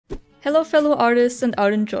Hello fellow artists and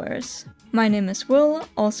art enjoyers. My name is Will,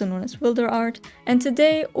 also known as VildrArt, and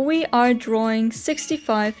today we are drawing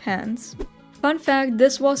 65 hands. Fun fact,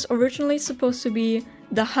 this was originally supposed to be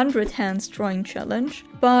the 100 hands drawing challenge,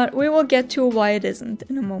 but we will get to why it isn't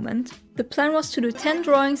in a moment. The plan was to do 10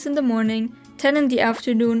 drawings in the morning, 10 in the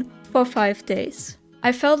afternoon for 5 days.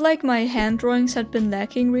 I felt like my hand drawings had been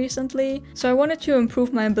lacking recently, so I wanted to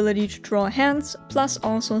improve my ability to draw hands, plus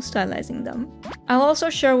also stylizing them. I'll also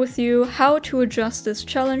share with you how to adjust this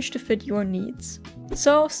challenge to fit your needs.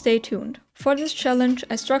 So stay tuned. For this challenge,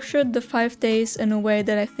 I structured the 5 days in a way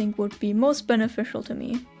that I think would be most beneficial to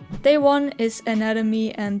me. Day 1 is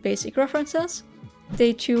anatomy and basic references.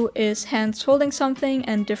 Day 2 is hands holding something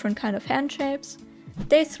and different kind of hand shapes.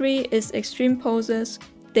 Day 3 is extreme poses.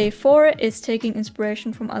 Day 4 is taking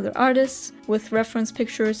inspiration from other artists with reference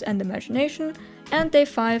pictures and imagination, and Day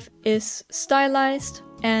 5 is stylized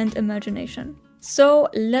and imagination. So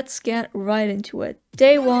let's get right into it.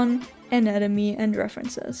 Day 1, anatomy and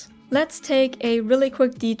references. Let's take a really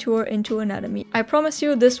quick detour into anatomy. I promise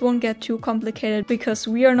you this won't get too complicated because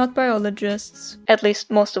we are not biologists, at least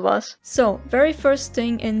most of us. So, very first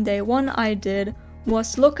thing in Day 1 I did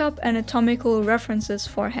was look up anatomical references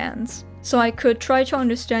for hands, so I could try to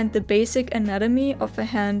understand the basic anatomy of a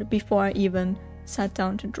hand before I even sat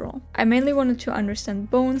down to draw. I mainly wanted to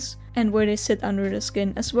understand bones and where they sit under the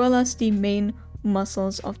skin, as well as the main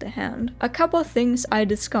muscles of the hand. A couple things I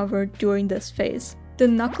discovered during this phase. The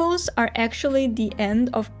knuckles are actually the end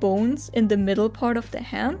of bones in the middle part of the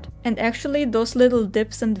hand, and actually those little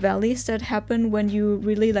dips and valleys that happen when you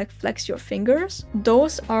really flex your fingers,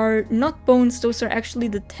 those are not bones, those are actually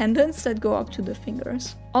the tendons that go up to the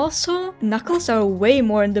fingers. Also, knuckles are way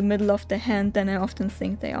more in the middle of the hand than I often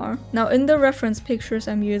think they are. Now in the reference pictures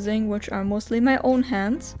I'm using, which are mostly my own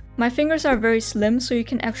hands, my fingers are very slim, so you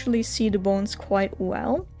can actually see the bones quite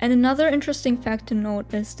well. And another interesting fact to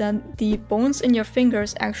note is that the bones in your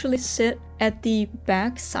fingers actually sit at the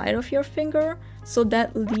back side of your finger, so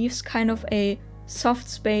that leaves kind of a soft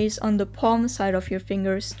space on the palm side of your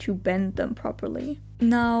fingers to bend them properly.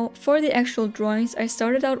 Now, for the actual drawings, I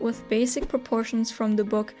started out with basic proportions from the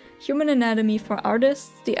book Human Anatomy for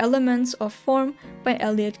Artists, The Elements of Form by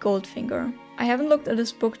Elliot Goldfinger. I haven't looked at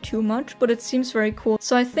this book too much, but it seems very cool,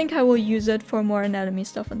 so I think I will use it for more anatomy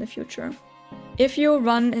stuff in the future. If you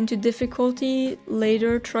run into difficulty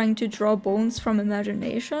later trying to draw bones from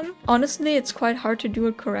imagination, honestly it's quite hard to do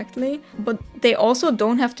it correctly, but they also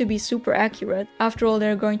don't have to be super accurate. After all,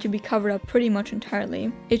 they're going to be covered up pretty much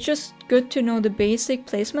entirely. It's just good to know the basic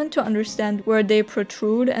placement to understand where they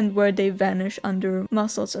protrude and where they vanish under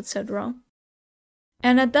muscles, etc.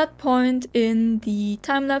 And at that point in the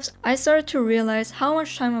time-lapse, I started to realize how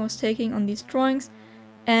much time I was taking on these drawings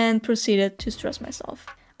and proceeded to stress myself.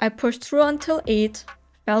 I pushed through until 8,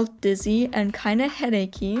 felt dizzy and kinda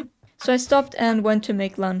headachy, so I stopped and went to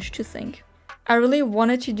make lunch to think. I really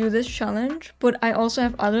wanted to do this challenge, but I also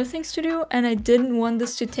have other things to do and I didn't want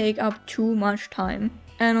this to take up too much time.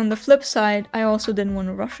 And on the flip side, I also didn't want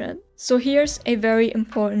to rush it. So here's a very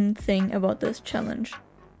important thing about this challenge.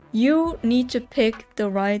 You need to pick the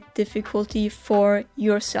right difficulty for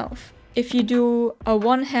yourself. If you do a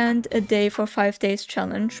 1 hand a day for 5 days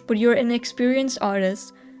challenge, but you're an experienced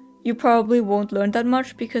artist, you probably won't learn that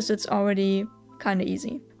much because it's already kinda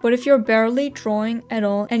easy. But if you're barely drawing at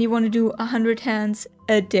all and you want to do 100 hands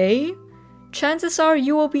a day, chances are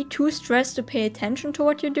you will be too stressed to pay attention to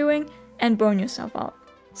what you're doing and burn yourself out.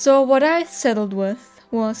 So what I settled with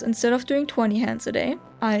was, instead of doing 20 hands a day,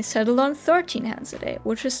 I settled on 13 hands a day,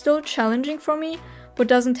 which is still challenging for me, but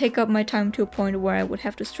doesn't take up my time to a point where I would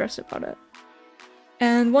have to stress about it.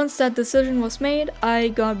 And once that decision was made, I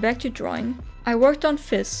got back to drawing. I worked on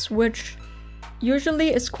fists, which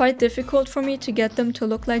usually is quite difficult for me to get them to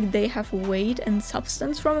look like they have weight and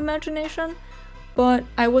substance from imagination, but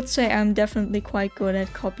I would say I'm definitely quite good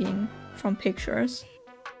at copying from pictures.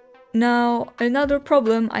 Now, another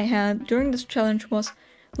problem I had during this challenge was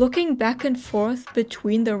looking back and forth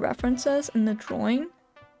between the references in the drawing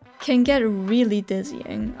can get really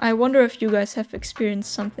dizzying. I wonder if you guys have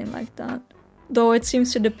experienced something like that. Though it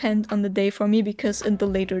seems to depend on the day for me, because in the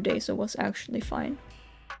later days it was actually fine.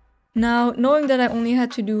 Now, knowing that I only had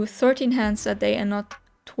to do 13 hands that day and not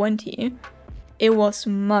 20, it was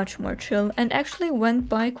much more chill and actually went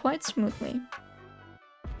by quite smoothly.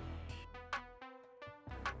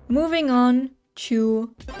 Moving on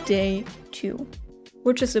to day 2,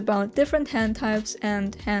 which is about different hand types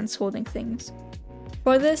and hands holding things.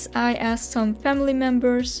 For this, I asked some family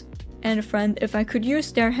members and a friend if I could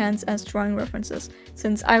use their hands as drawing references,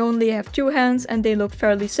 since I only have 2 hands and they look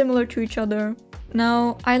fairly similar to each other.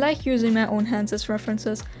 Now, I like using my own hands as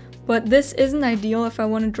references, but this isn't ideal if I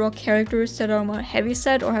want to draw characters that are more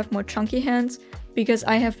heavyset or have more chunky hands, because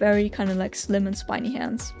I have very kind of like slim and spiny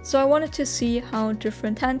hands. So I wanted to see how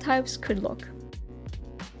different hand types could look.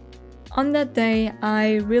 On that day,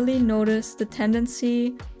 I really noticed the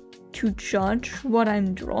tendency to judge what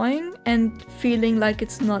I'm drawing and feeling like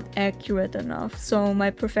it's not accurate enough, so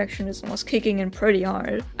my perfectionism was kicking in pretty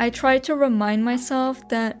hard. I tried to remind myself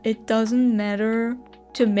that it doesn't matter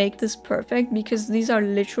to make this perfect because these are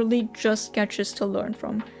literally just sketches to learn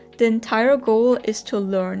from. The entire goal is to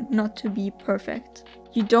learn, not to be perfect.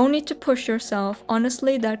 You don't need to push yourself.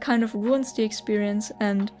 Honestly, that kind of ruins the experience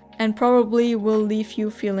and probably will leave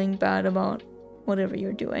you feeling bad about whatever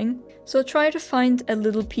you're doing. So try to find a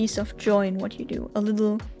little piece of joy in what you do, a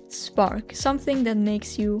little spark, something that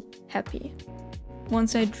makes you happy.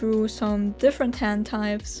 Once I drew some different hand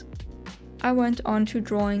types, I went on to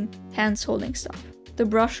drawing hands holding stuff. The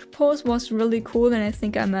brush pose was really cool and I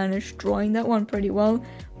think I managed drawing that one pretty well,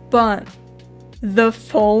 but the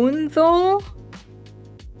phone though?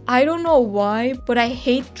 I don't know why, but I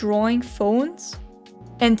hate drawing phones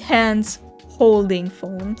and hands holding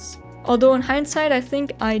phones. Although in hindsight, I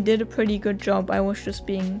think I did a pretty good job. I was just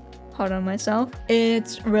being hard on myself.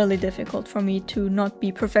 It's really difficult for me to not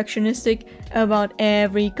be perfectionistic about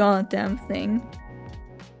every goddamn thing.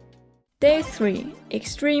 Day 3.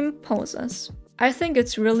 Extreme poses. I think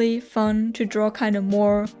it's really fun to draw kind of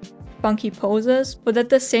more funky poses, but at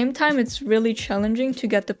the same time it's really challenging to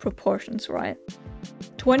get the proportions right.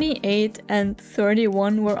 28 and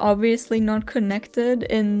 31 were obviously not connected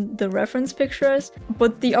in the reference pictures,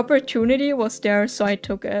 but the opportunity was there, so I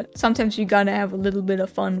took it. Sometimes you gotta have a little bit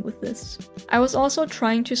of fun with this. I was also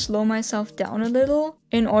trying to slow myself down a little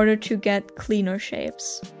in order to get cleaner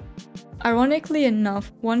shapes. Ironically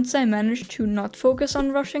enough, once I managed to not focus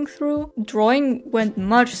on rushing through, drawing went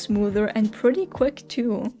much smoother and pretty quick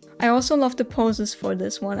too. I also love the poses for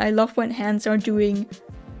this one. I love when hands are doing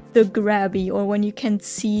the grabby, or when you can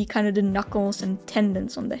see kind of the knuckles and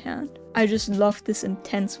tendons on the hand. I just love this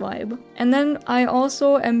intense vibe. And then I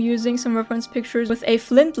also am using some reference pictures with a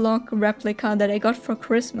flintlock replica that I got for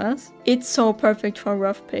Christmas. It's so perfect for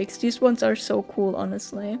rough pics. These ones are so cool,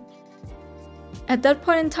 honestly. At that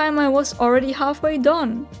point in time, I was already halfway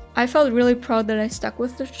done. I felt really proud that I stuck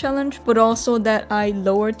with this challenge, but also that I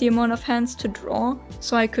lowered the amount of hands to draw,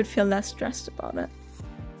 so I could feel less stressed about it.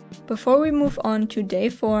 Before we move on to day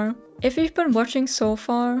 4, if you've been watching so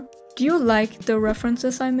far, do you like the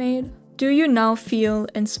references I made? Do you now feel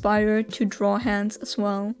inspired to draw hands as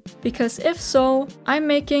well? Because if so, I'm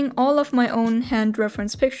making all of my own hand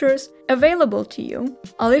reference pictures available to you.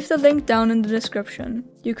 I'll leave the link down in the description.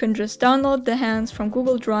 You can just download the hands from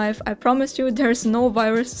Google Drive. I promise you there's no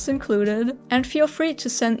viruses included. And feel free to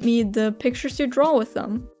send me the pictures you draw with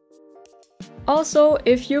them. Also,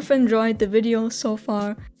 if you've enjoyed the video so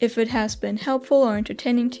far, if it has been helpful or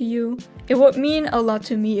entertaining to you, it would mean a lot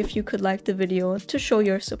to me if you could like the video to show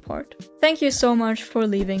your support. Thank you so much for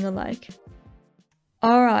leaving a like.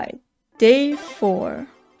 Alright, day 4.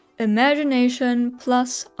 Imagination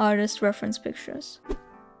plus artist reference pictures.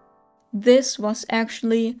 This was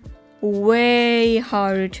actually way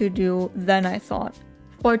harder to do than I thought,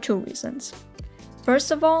 for 2 reasons.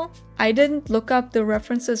 First of all, I didn't look up the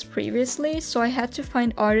references previously, so I had to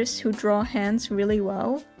find artists who draw hands really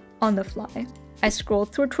well on the fly. I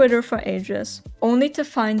scrolled through Twitter for ages, only to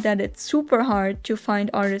find that it's super hard to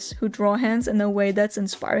find artists who draw hands in a way that's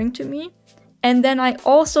inspiring to me. And then I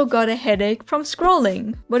also got a headache from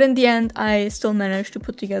scrolling, but in the end I still managed to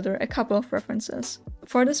put together a couple of references.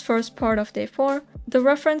 For this first part of day 4, the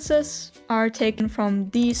references are taken from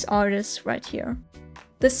these artists right here.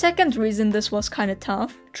 The second reason this was kind of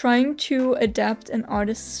tough, trying to adapt an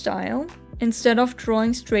artist's style instead of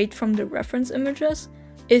drawing straight from the reference images,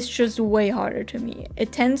 is just way harder to me.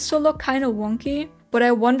 It tends to look kind of wonky, but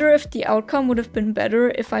I wonder if the outcome would have been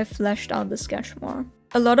better if I fleshed out the sketch more.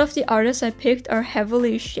 A lot of the artists I picked are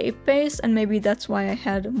heavily shape-based, and maybe that's why I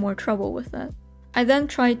had more trouble with it. I then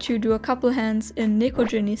tried to do a couple hands in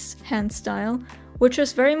Nikojini's hand style, which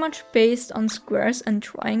is very much based on squares and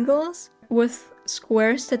triangles, with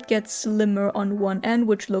squares that get slimmer on one end,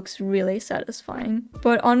 which looks really satisfying.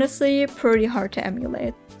 But honestly, pretty hard to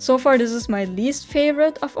emulate. So far this is my least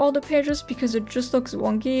favorite of all the pages because it just looks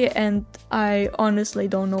wonky and I honestly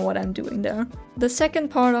don't know what I'm doing there. The second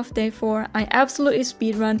part of day 4 I absolutely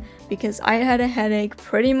speedrun because I had a headache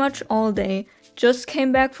pretty much all day, just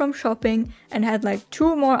came back from shopping and had like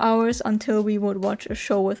 2 more hours until we would watch a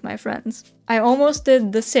show with my friends. I almost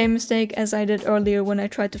did the same mistake as I did earlier when I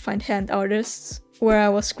tried to find hand artists. where I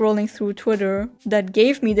was scrolling through Twitter that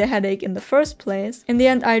gave me the headache in the first place. In the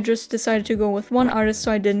end, I just decided to go with one artist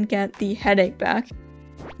so I didn't get the headache back.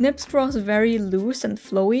 Nip's draws very loose and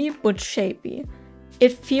flowy, but shapy.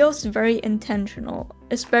 It feels very intentional,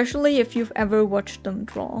 especially if you've ever watched them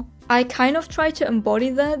draw. I kind of try to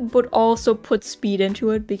embody that, but also put speed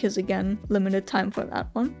into it because, again, limited time for that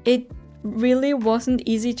one. It really wasn't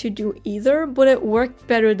easy to do either, but it worked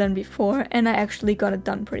better than before and I actually got it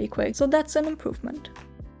done pretty quick, so that's an improvement.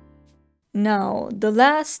 Now, the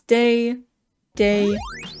last day, day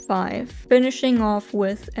 5. Finishing off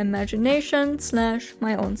with imagination /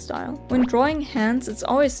 my own style. When drawing hands, it's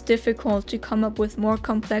always difficult to come up with more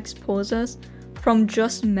complex poses from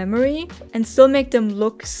just memory and still make them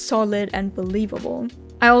look solid and believable.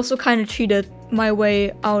 I also kind of cheated my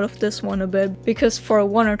way out of this one a bit because for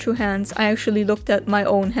 1 or 2 hands I actually looked at my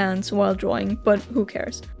own hands while drawing, but who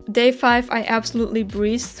cares. Day 5 I absolutely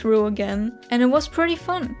breezed through again and it was pretty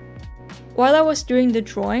fun. While I was doing the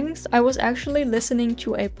drawings, I was actually listening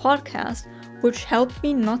to a podcast which helped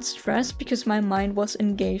me not stress because my mind was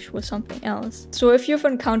engaged with something else. So if you've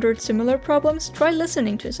encountered similar problems, try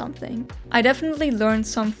listening to something. I definitely learned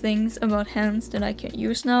some things about hands that I can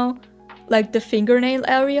use now, like the fingernail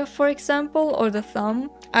area for example, or the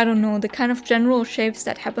thumb. I don't know, the kind of general shapes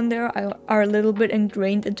that happen there are a little bit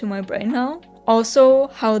ingrained into my brain now. Also,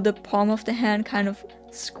 how the palm of the hand kind of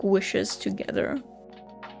squishes together.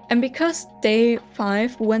 And because day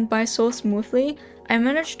 5 went by so smoothly, I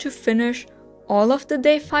managed to finish all of the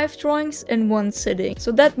day 5 drawings in one sitting.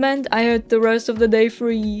 So that meant I had the rest of the day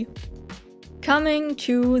free. Coming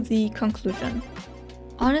to the conclusion.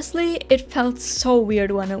 Honestly, it felt so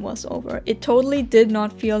weird when it was over. It totally did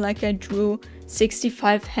not feel like I drew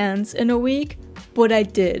 65 hands in a week, but I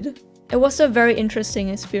did. It was a very interesting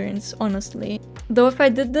experience, honestly. Though if I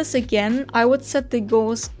did this again, I would set the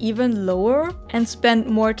goals even lower and spend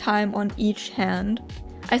more time on each hand.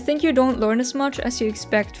 I think you don't learn as much as you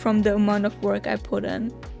expect from the amount of work I put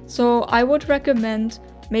in. So I would recommend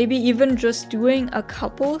maybe even just doing a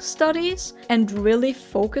couple studies and really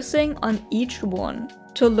focusing on each one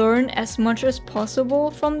to learn as much as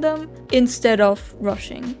possible from them instead of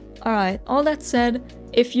rushing. Alright, all that said,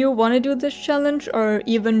 if you want to do this challenge or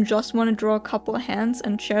even just want to draw a couple hands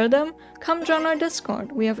and share them, come join our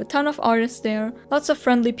Discord. We have a ton of artists there, lots of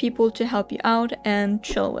friendly people to help you out and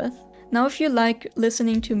chill with. Now if you like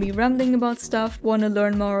listening to me rambling about stuff, want to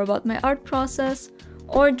learn more about my art process,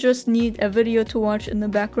 or just need a video to watch in the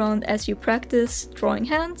background as you practice drawing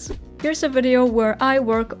hands, here's a video where I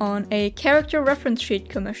work on a character reference sheet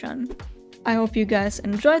commission. I hope you guys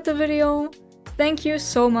enjoyed the video. Thank you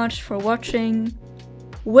so much for watching.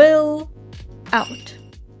 Will out.